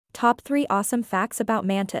Top 3 awesome facts about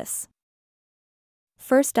mantis.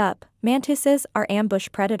 First up, mantises are ambush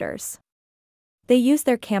predators. They use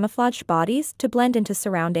their camouflaged bodies to blend into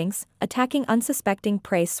surroundings, attacking unsuspecting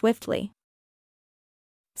prey swiftly.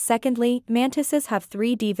 Secondly, mantises have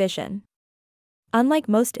 3D vision. Unlike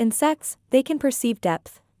most insects, they can perceive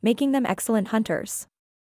depth, making them excellent hunters.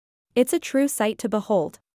 It's a true sight to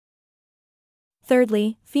behold.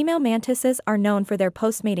 Thirdly, female mantises are known for their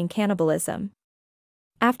post-mating cannibalism.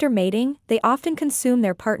 After mating, they often consume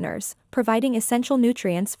their partners, providing essential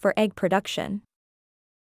nutrients for egg production.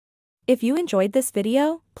 If you enjoyed this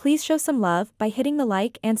video, please show some love by hitting the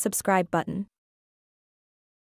like and subscribe button.